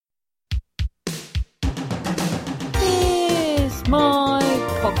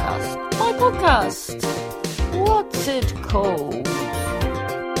podcast. What's it called?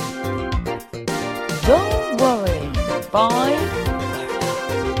 Don't Worry by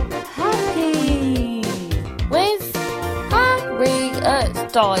Happy with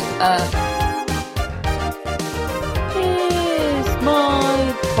Harriet Dyer. Here's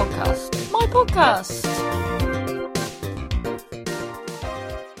my podcast. My podcast.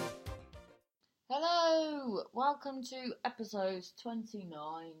 Hello, welcome to episode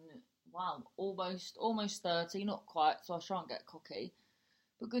 29. Wow, almost 30, not quite, so I'll try and get cocky.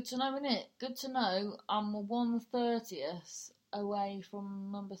 But good to know, innit? Good to know I'm 1/30th away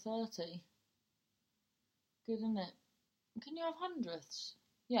from number 30. Good, innit? Can you have hundredths?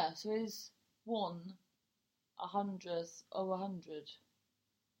 Yeah, so is 1/100th of 100.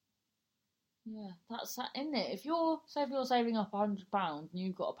 Yeah, that's that, innit? If you're saving up £100 and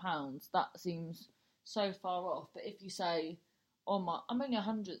you've got a pound, that seems so far off. But if you say, I'm only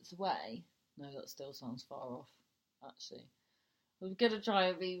 100th away, no, that still sounds far off, actually. I was going to try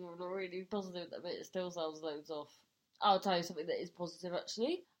and be really positive, but it still sounds loads off. I'll tell you something that is positive,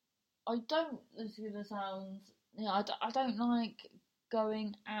 actually. I don't, this is going to sound, I don't like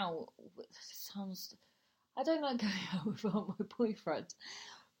going out. I don't like going out without my boyfriend.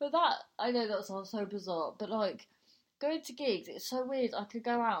 But that, I know that sounds so bizarre, but like, going to gigs, it's so weird. I could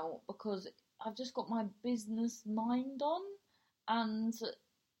go out because I've just got my business mind on, and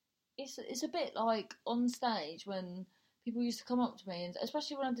it's a bit like on stage when people used to come up to me, and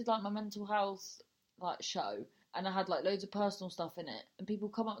especially when I did like my mental health like show, and I had like loads of personal stuff in it, and people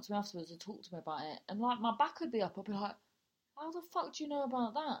come up to me afterwards and talk to me about it, and like my back would be up. I'd be like, how the fuck do you know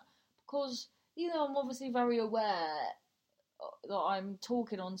about that? Because I'm obviously very aware that I'm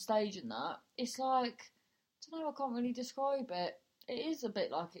talking on stage and that, it's like, I don't know, I can't really describe it. It is a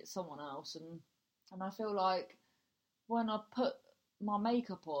bit like it's someone else, and I feel like when I put my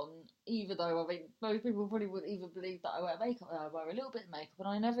makeup on, even though I think most people probably wouldn't even believe that I wear makeup, I wear a little bit of makeup, and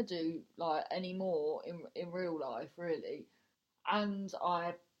I never do like anymore in real life, really. And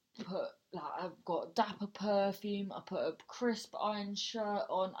I've got Dapper perfume, I put a crisp iron shirt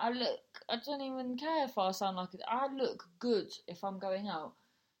on. I don't even care if I sound like it. I look good if I'm going out.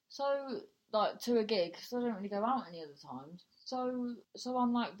 So, like, to a gig, because I don't really go out any other times. So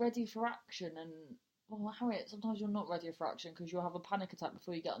I'm, like, ready for action, and, well, Harriet, sometimes you're not ready for action because you'll have a panic attack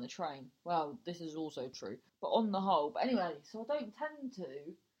before you get on the train. Well, this is also true, but on the whole. But anyway, so I don't tend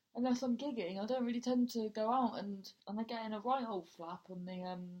to, unless I'm gigging, I don't really tend to go out and I get in a right old flap on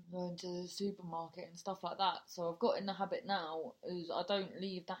the going to the supermarket and stuff like that. So I've got in the habit now is I don't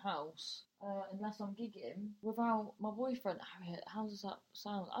leave the house unless I'm gigging without my boyfriend. Harriet, how does that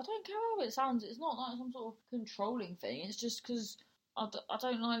sound? I don't care how it sounds. It's not like some sort of controlling thing. It's just because I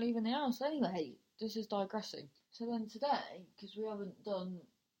don't like leaving the house. Anyway, this is digressing. So then today, because we haven't done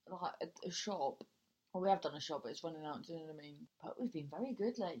like a shop. Well, we have done a shop, but it's running out, do you know what I mean? But we've been very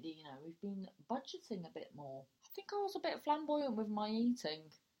good lately, We've been budgeting a bit more. I think I was a bit flamboyant with my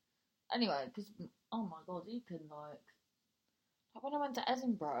eating. Anyway, because, oh my god, you can, like when I went to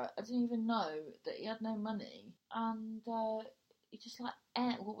Edinburgh, I didn't even know that he had no money. And he just, like,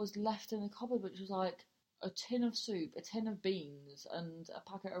 ate what was left in the cupboard, which was, like, a tin of soup, a tin of beans, and a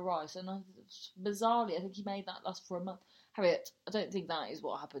packet of rice. And bizarrely, I think he made that last for a month. Harriet, I don't think that is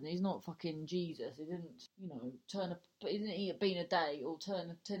what happened. He's not fucking Jesus. He didn't, he didn't eat a bean a day or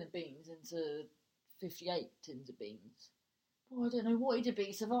turn a tin of beans into 58 tins of beans. Oh, I don't know what he did, but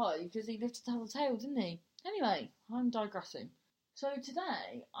he survived because he lived to tell the tale, didn't he? Anyway, I'm digressing. So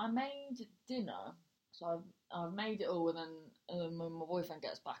today I made dinner. So I've made it all, and then when my boyfriend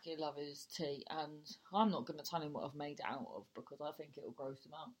gets back, he'll have his tea, and I'm not going to tell him what I've made it out of because I think it'll gross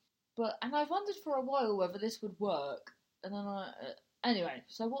him out. And I've wondered for a while whether this would work, and then anyway,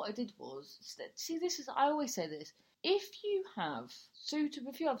 so what I did was, I always say this, if you have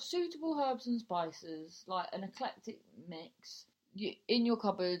suitable herbs and spices, like an eclectic mix, in your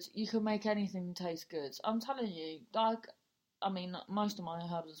cupboard, you can make anything taste good. I'm telling you, most of my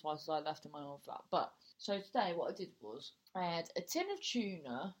herbs and spices I left in my old flat, but, so today what I did was, I had a tin of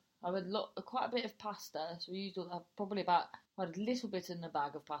tuna, I had quite a bit of pasta, so we used I had a little bit in the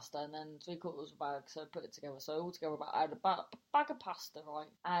bag of pasta and then 3/4 of a bag, so I put it together. So altogether I had about a bag of pasta, right?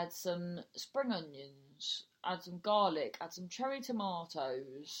 I had some spring onions, I had some garlic, I had some cherry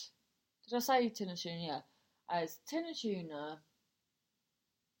tomatoes. Did I say tin of tuna? Yeah. I had tin of tuna,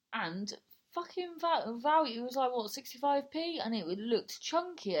 and fucking value was like, what, 65p? And it looked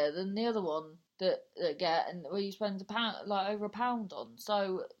chunkier than the other one that get, and where you spend over £1 on.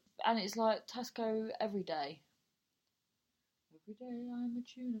 So, and it's like Tesco every day. Every day I'm a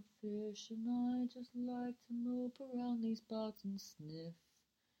tuna fish, and I just like to mope around these parts and sniff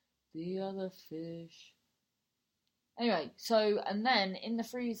the other fish. Anyway, so, and then in the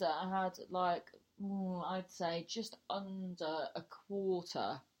freezer I had like, I'd say just under a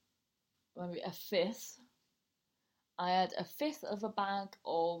quarter, maybe a fifth. I had a fifth of a bag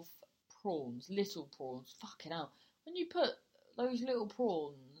of prawns, little prawns. Fucking hell. When you put those little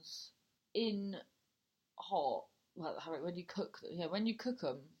prawns in hot, like when you cook them, yeah, when you cook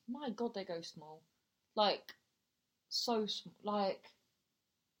them, my God, they go small. Like, so small.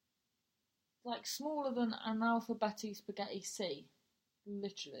 Like smaller than an alphabeti spaghetti C.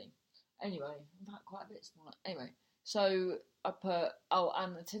 Literally. Anyway, in fact, quite a bit smaller. Anyway, so I put,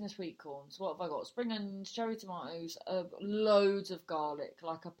 and a tin of sweet corns. What have I got? Spring onions, cherry tomatoes, loads of garlic.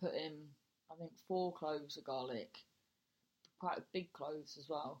 Like I put in, I think 4 cloves of garlic. Quite big cloves as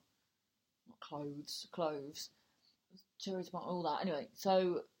well. Not cloves. Cherry tomato, all that. Anyway,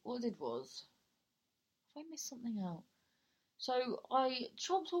 so what I did was, if I missed something out. So I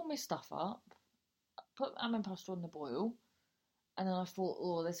chopped all my stuff up, put almond pasta on the boil, and then I thought,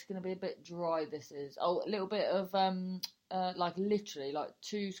 oh, this is going to be a bit dry. This is a little bit of like literally like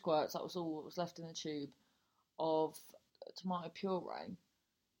 2 squirts. That was all that was left in the tube of tomato puree.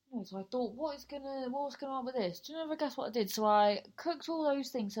 Anyway, so I thought, what's going on with this? Do you ever guess what I did? So I cooked all those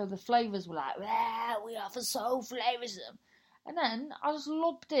things so the flavours were like, we are for so flavoursome. And then I just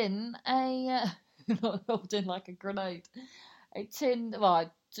lobbed in not lobbed in like a grenade, a tin.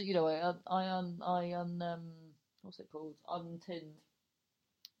 Well, what's it called? Untinned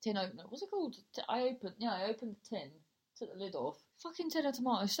tin opener. What's it called? I opened the tin, took the lid off. Fucking tin of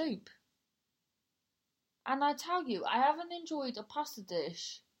tomato soup. And I tell you, I haven't enjoyed a pasta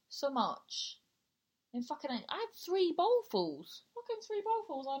dish so much in fucking. I had 3 bowlfuls. Fucking 3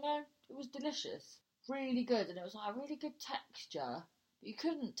 bowlfuls. I know it was delicious, really good, and it was like a really good texture. But you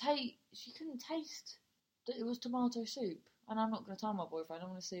couldn't taste that it was tomato soup. And I'm not going to tell my boyfriend. I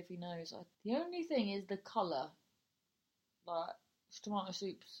want to see if he knows. The only thing is the colour. Like, tomato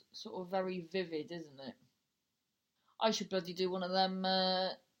soup's sort of very vivid, isn't it? I should bloody do one of them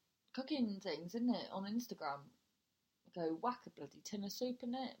cooking things, isn't it, on Instagram. Go whack a bloody tin of soup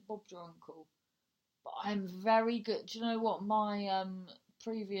in it. Bob's your uncle. But I'm very good. Do you know what? My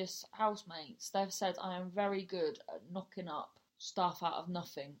previous housemates, they've said I am very good at knocking up stuff out of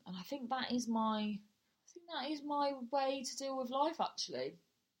nothing. And I think that is my way to deal with life, actually.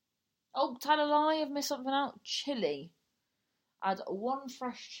 Oh, tell a lie, I've missed something out. Chilli. I had 1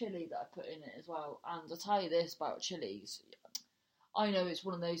 fresh chilli that I put in it as well. And I'll tell you this about chilies. I know it's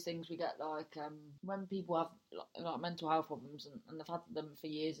one of those things we get like when people have like mental health problems and they've had them for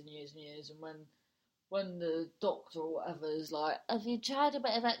years and years and years, and when the doctor or whatever is like, have you tried a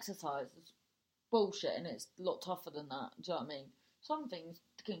bit of exercise? It's bullshit, and it's a lot tougher than that. Do you know what I mean? Some things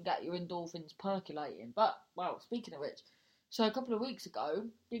can get your endorphins percolating. But, well, speaking of which, so a couple of weeks ago,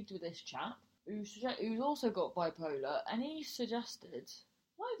 gigged with this chap who's also got bipolar, and he suggested,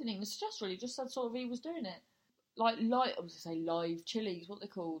 well, he didn't even suggest really, just said sort of he was doing it. Like, I was going to say live chilies, what they're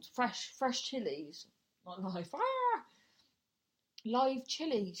called, fresh chilies, not live, live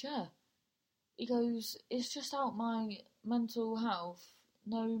chilies, yeah. He goes, it's just out my mental health,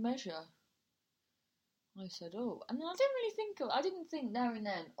 no measure. I said, oh, and then I didn't think there and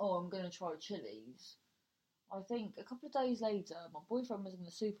then, oh, I'm going to try chilies. I think a couple of days later, my boyfriend was in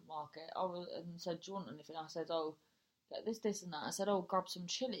the supermarket and said, do you want anything? I said, oh, get this and that. I said, oh, grab some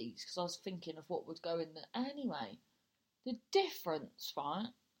chilies, because I was thinking of what would go in there. Anyway, the difference, right?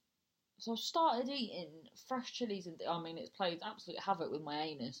 So I've started eating fresh chilies, and I mean, it's played absolute havoc with my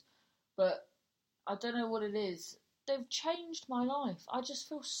anus, but I don't know what it is. They've changed my life. I just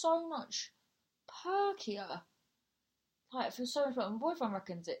feel so much perkier. Like, I feel so much better. My boyfriend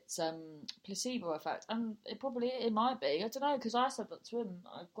reckons it's placebo effect, and it might be. I don't know, because I said that to him.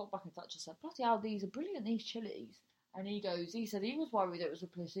 I got back in touch and said, bloody hell, these are brilliant, these chilies. And he said he was worried it was a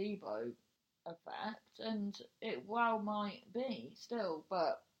placebo effect, and it well might be still,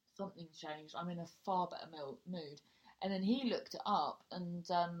 but something's changed. I'm in a far better mood. And then he looked it up, and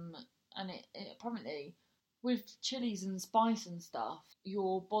it apparently, with chilies and spice and stuff,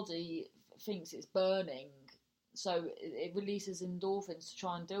 your body thinks it's burning, so it releases endorphins to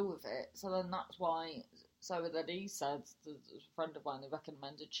try and deal with it. So then that's why. So then he said, a friend of mine who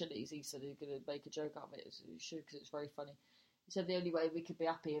recommended chilies, he said he's going to make a joke out of it. So he should, because it's very funny. He said the only way we could be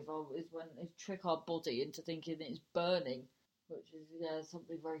happy is when they trick our body into thinking it's burning, which is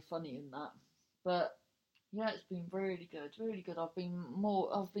something very funny in that. But yeah, it's been really good, really good. I've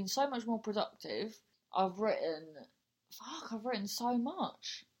been so much more productive. I've written so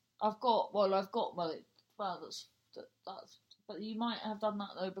much. But you might have done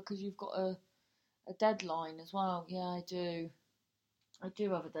that though because you've got a deadline as well. Yeah, I do. I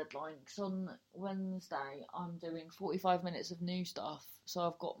do have a deadline because on Wednesday I'm doing 45 minutes of new stuff. So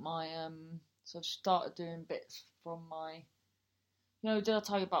I've got my so I've started doing bits from my, did I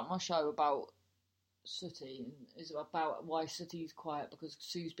tell you about my show about Sooty, and it's about why Sooty's quiet because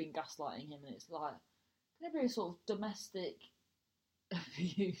Sue's been gaslighting him, and it's like gonna be a sort of domestic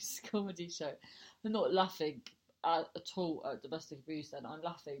abuse comedy show. I'm not laughing at all at domestic abuse. Then I'm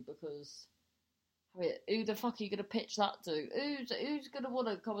laughing because Harriet, who the fuck are you going to pitch that to? Who's going to want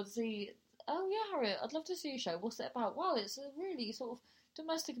to come and see? Oh yeah, Harriet, I'd love to see your show. What's it about? Well, it's a really sort of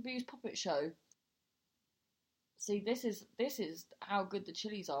domestic abuse puppet show. See, this is how good the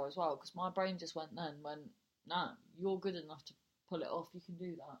Chili's are as well, because my brain just went, nah, you're good enough to pull it off. You can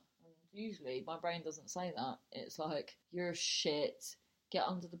do that. And usually my brain doesn't say that. It's like, you're shit. Get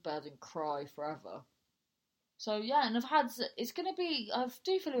under the bed and cry forever. So yeah, and it's going to be, I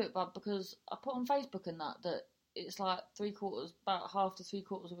do feel a bit bad because I put on Facebook and that it's like about half to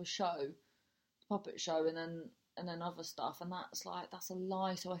 3/4 of a show, the puppet show, and then other stuff, and that's a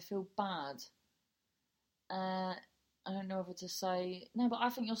lie, so I feel bad. I don't know whether to say, no, but I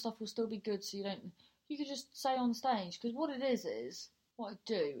think your stuff will still be good, so you could just say on stage, because what I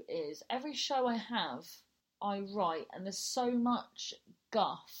do is, every show I have, I write, and there's so much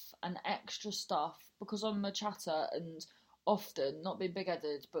guff and extra stuff because I'm a chatter, and often, not being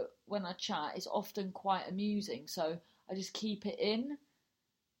big-headed, but when I chat, it's often quite amusing, so I just keep it in,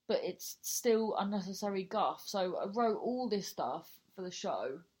 but it's still unnecessary guff. So I wrote all this stuff for the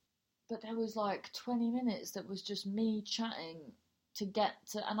show, but there was like 20 minutes that was just me chatting to get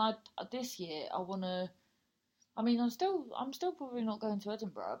to, and this year I want to, I'm still probably not going to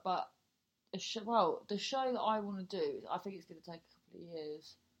Edinburgh, but the show that I want to do, I think it's going to take a couple of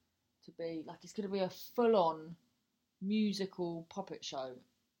years to be, like, it's going to be a full-on musical puppet show.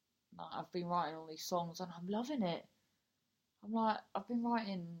 Like, I've been writing all these songs and I'm loving it. I've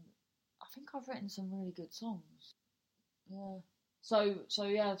written some really good songs. Yeah. So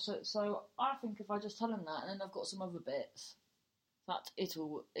I think if I just tell them that, and then I've got some other bits, that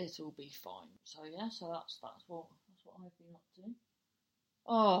it'll be fine. So yeah, so that's what I've been up to.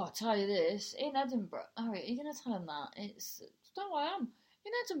 Oh, I'll tell you this, in Edinburgh, Harriet, are you going to tell him that? No, I am.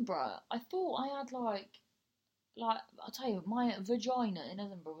 In Edinburgh, I thought I had I'll tell you, my vagina in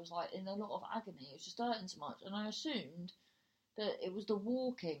Edinburgh was like in a lot of agony. It was just hurting so much, and I assumed that it was the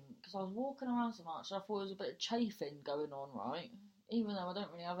walking, because I was walking around so much, and I thought there was a bit of chafing going on, right? Even though I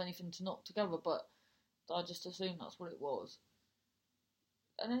don't really have anything to knock together, but I just assumed that's what it was.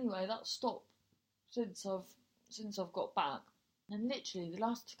 And anyway, that stopped since I've got back. And literally the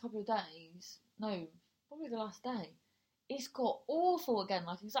last couple of days, no, probably the last day, it's got awful again,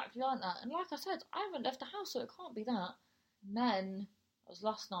 like exactly like that. And like I said, I haven't left the house, so it can't be that. And then,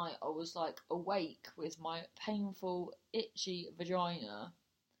 last night, I was like awake with my painful, itchy vagina,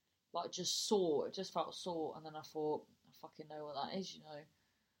 like just sore. It just felt sore, and then I thought, I fucking know what that is,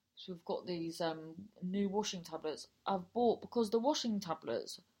 So we've got these new washing tablets I've bought, because the washing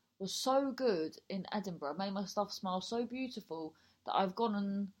tablets were so good in Edinburgh, made my stuff smell so beautiful, that I've gone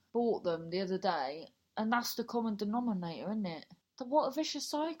and bought them the other day, and that's the common denominator, isn't it? What a vicious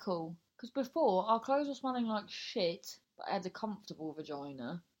cycle. Because before, our clothes were smelling like shit, but I had a comfortable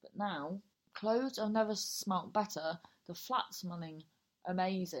vagina. But now, clothes have never smelt better. The flat's smelling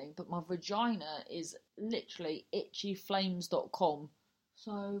amazing, but my vagina is literally itchyflames.com.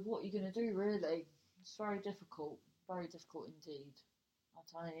 So what are you going to do, really? It's very difficult indeed. I'll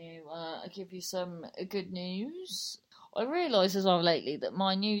tell you, I'll give you some good news. I realise as well lately that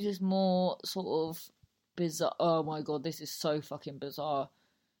my news is more sort of bizarre. Oh my god, this is so fucking bizarre.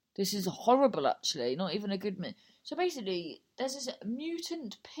 This is horrible, actually. Not even a good minute. So basically, there's this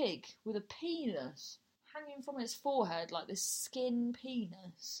mutant pig with a penis hanging from its forehead, like this skin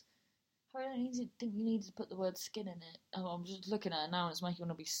penis. I don't think you need to put the word skin in it. Oh, I'm just looking at it now and it's making me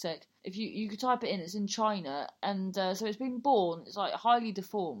want to be sick. If you could type it in, it's in China, and so it's been born, it's like highly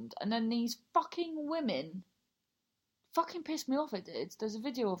deformed, and then these fucking women, fucking pissed me off, it did. There's a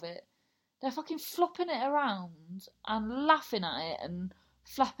video of it. They're fucking flopping it around and laughing at it and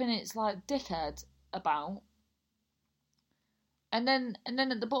flapping its like dickhead about. And then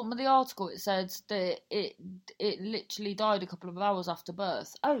at the bottom of the article it said that it literally died a couple of hours after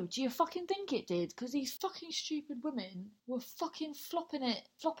birth. Oh, do you fucking think it did? Because these fucking stupid women were fucking flopping it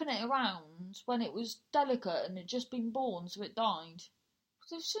around when it was delicate and it just been born, so it died.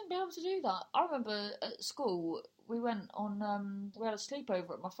 They shouldn't be able to do that. I remember at school we went on, we had a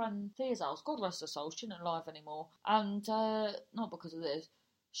sleepover at my friend Thea's house. God rest her soul, she isn't alive anymore. And not because of this.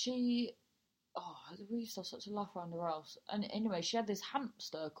 She Oh, we used to have such a laugh around her house. And anyway, she had this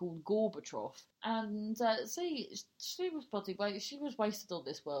hamster called Gorbachev. And see, she was bloody wasted. She was wasted on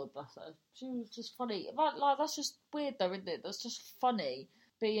this world, bless her. She was just funny. Like, that's just weird though, isn't it? That's just funny.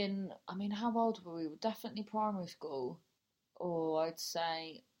 Being, I mean, how old were we? We were definitely primary school. Or I'd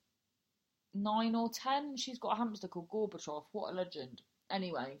say 9 or 10. She's got a hamster called Gorbachev. What a legend.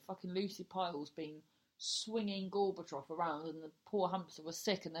 Anyway, fucking Lucy Pyle's been swinging Gorbachev around, and the poor hamster was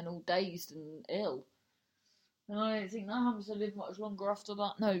sick and then all dazed and ill. And I don't think that hamster lived much longer after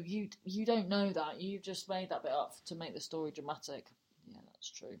that. No, you don't know that. You've just made that bit up to make the story dramatic. Yeah, that's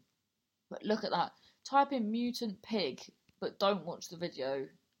true. But look at that. Type in mutant pig, but don't watch the video.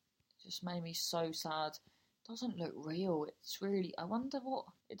 It just made me so sad. It doesn't look real. It's really... I wonder what...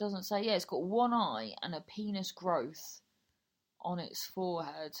 It doesn't say. Yeah, it's got one eye and a penis growth on its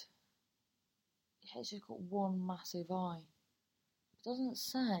forehead. Yeah, it's just got one massive eye. It doesn't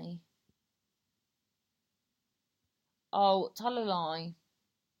say. Oh, tell a lie.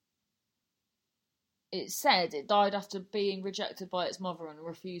 It said it died after being rejected by its mother and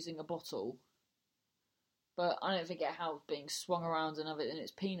refusing a bottle. But I don't forget how it's being swung around and everything,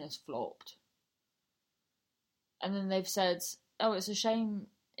 its penis flopped. And then they've said, oh, it's a shame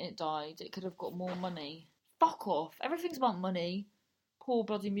it died. It could have got more money. Fuck off. Everything's about money. Poor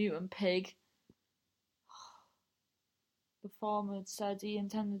bloody mutant pig. The farmer had said he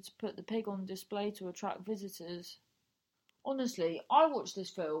intended to put the pig on display to attract visitors. Honestly, I watched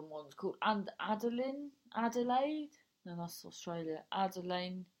this film once called Adelaide? No, that's Australia.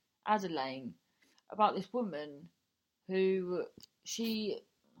 Adelaide. About this woman who,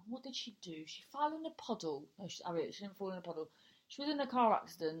 what did she do? She fell in a puddle. No, she didn't fall in a puddle. She was in a car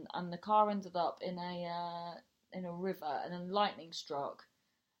accident and the car ended up in a river, and then lightning struck.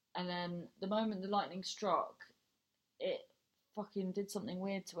 And then the moment the lightning struck, it fucking did something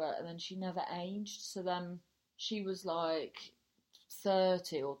weird to her, and then she never aged. So then she was like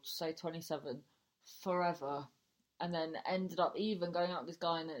 30 or say 27 forever, and then ended up even going out with this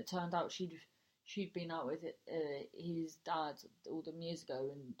guy, and then it turned out she'd been out with his dad all them years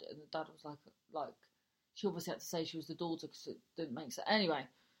ago, and the dad was like she obviously had to say she was the daughter because it didn't make sense anyway.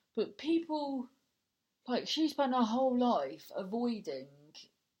 But people, like, she spent her whole life avoiding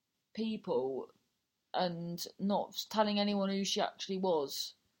people and not telling anyone who she actually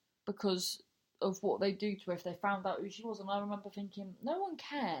was because of what they do to her if they found out who she was. And I remember thinking, no one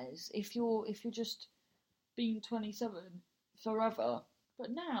cares if you're just being 27 forever.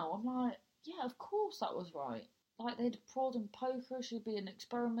 But now I'm like, yeah, of course that was right. Like, they'd prod and poke her, she'd be an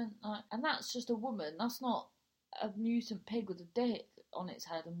experiment, and that's just a woman. That's not a mutant pig with a dick on its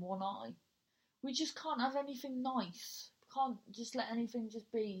head and one eye. We just can't have anything nice. We can't just let anything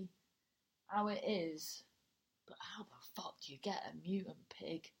just be how it is. But how the fuck do you get a mutant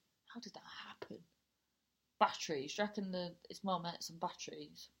pig? How did that happen? Batteries. Do you reckon its mum ate some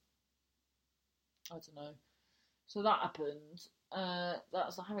batteries? I don't know. So that happened.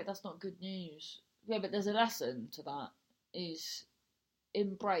 That's not good news. Yeah, but there's a lesson to that. Is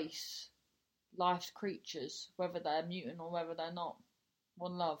embrace life's creatures, whether they're mutant or whether they're not.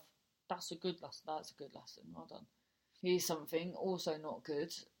 One love. That's a good lesson. That's a good lesson. Well done. Here's something also not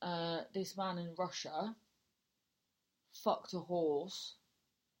good. This man in Russia fucked a horse.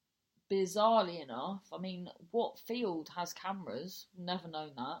 Bizarrely enough, I mean, what field has cameras? Never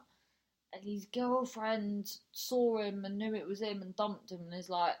known that. And his girlfriend saw him and knew it was him and dumped him and is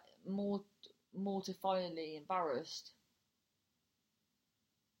like mortifyingly embarrassed.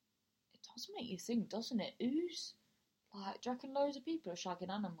 It does make you think, doesn't it? Who's, like, do you reckon loads of people are shagging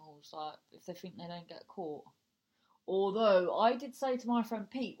animals, like, if they think they don't get caught? Although, I did say to my friend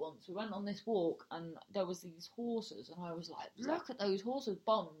Pete once, we went on this walk and there was these horses and I was like, look at those horses'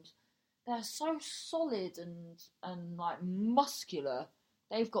 bums. They're so solid and like muscular.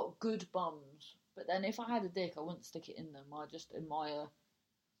 They've got good bums. But then if I had a dick, I wouldn't stick it in them. I just admire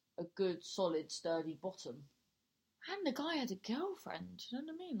a good, solid, sturdy bottom. And the guy had a girlfriend. You know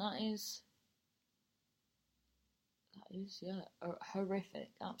what I mean? That is, yeah,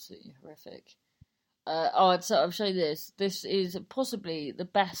 horrific. Absolutely horrific. I'll show you this. This is possibly the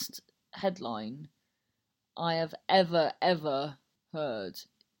best headline I have ever heard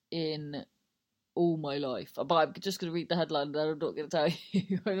in all my life. But I'm just going to read the headline and I'm not going to tell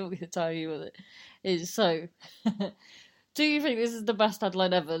you. I'm not going to tell you what it is. So, do you think this is the best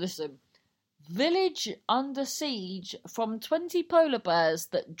headline ever? Listen. Village under siege from 20 polar bears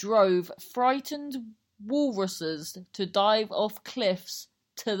that drove frightened walruses to dive off cliffs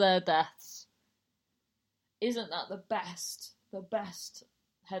to their deaths. Isn't that the best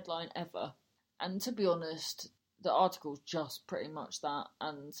headline ever? And to be honest, the article's just pretty much that,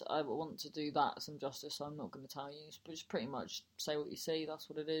 and I want to do that some justice, so I'm not going to tell you. But just pretty much say what you see, that's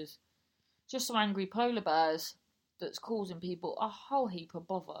what it is. Just some angry polar bears that's causing people a whole heap of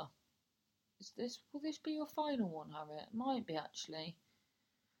bother. Will this be your final one, Harriet? It might be, actually.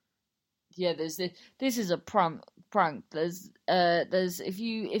 Yeah, there's this. This is a prank. There's if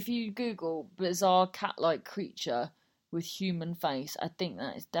you Google bizarre cat-like creature with human face, I think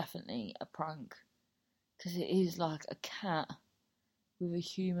that is definitely a prank, because it is like a cat with a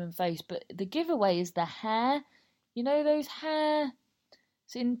human face. But the giveaway is the hair. You know those hair.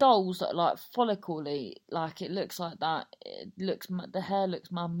 It's in dolls that are like follicle-y, like it looks like that. The hair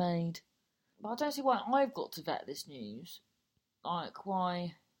looks man-made. But I don't see why I've got to vet this news. Like,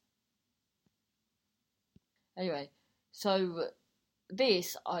 why? Anyway, so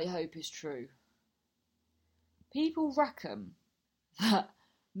this, I hope, is true. People reckon that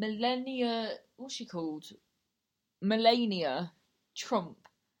Melania Trump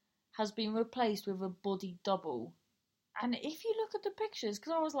has been replaced with a body double. And if you look at the pictures,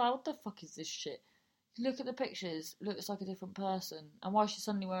 because I was like, what the fuck is this shit? Look at the pictures, looks like a different person. And why is she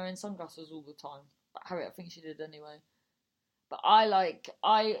suddenly wearing sunglasses all the time? But Harriet, I think she did anyway. But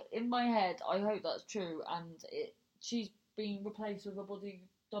in my head, I hope that's true, and she's being replaced with a body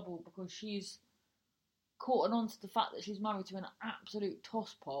double because she's caught on to the fact that she's married to an absolute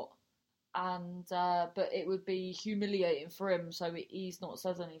tosspot, and but it would be humiliating for him, so he's not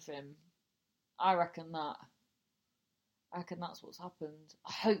said anything. I reckon that's what's happened.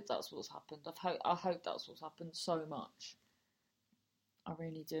 I hope that's what's happened. I hope that's what's happened so much. I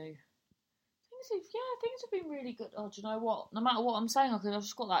really do. Things have been really good. Oh, do you know what? No matter what I'm saying, I've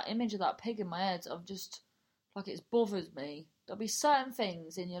just got that image of that pig in my head. I'm just, like, it's bothered me. There'll be certain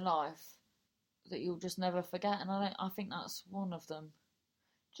things in your life that you'll just never forget, and I think that's one of them.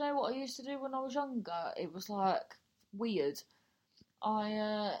 Do you know what I used to do when I was younger? It was, like, weird.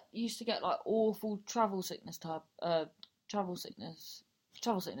 I used to get, like, awful travel sickness. I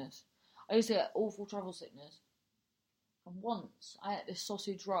used to get awful travel sickness. And once I ate this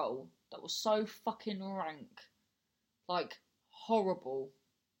sausage roll that was so fucking rank, like horrible,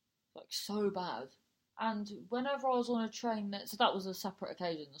 like so bad. And whenever I was on a train, so that was a separate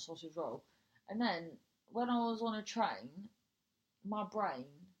occasion, the sausage roll. And then when I was on a train, my brain,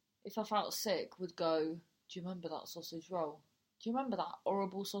 if I felt sick, would go, do you remember that sausage roll? Do you remember that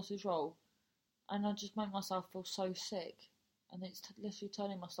horrible sausage roll? And I just made myself feel so sick. And it's literally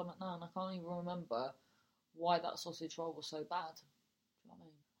turning my stomach now, and I can't even remember why that sausage roll was so bad. Do you know what I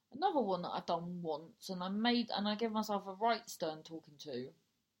mean? Another one that I've done once, and I gave myself a right stern talking to,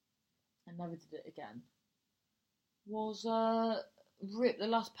 and never did it again, was rip the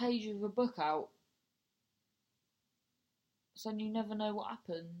last page of a book out, so you never know what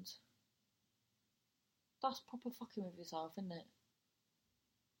happened. That's proper fucking with yourself, isn't it?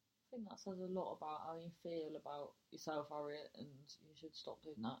 I think that says a lot about how you feel about yourself, Harriet, and you should stop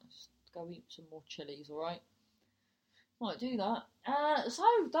doing that. Just go eat some more chilies, alright? Might do that. So,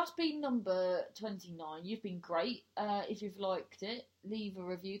 that's been number 29. You've been great. If you've liked it, leave a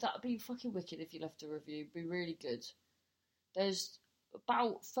review. That would be fucking wicked if you left a review. It'd be really good. There's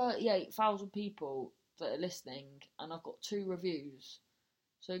about 38,000 people that are listening, and I've got 2 reviews.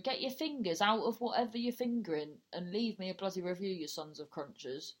 So get your fingers out of whatever you're fingering and leave me a bloody review, you sons of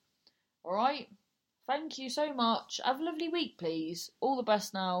crunchers. Alright? Thank you so much. Have a lovely week, please. All the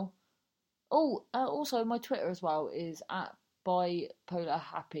best now. Oh, also my Twitter as well is at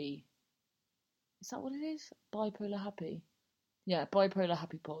bipolarhappy. Is that what it is? Bipolar Happy. Yeah, Bipolar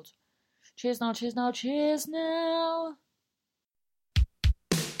Happy Pod. Cheers now, cheers now, cheers now.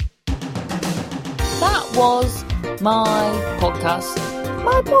 That was my podcast.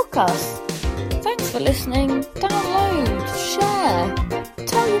 My podcast. Thanks for listening. Download, share,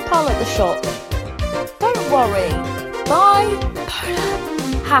 tell your pal at the shop. Don't worry. Bipolar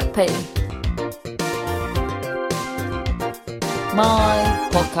Happy. My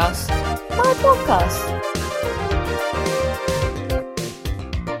podcast. My podcast.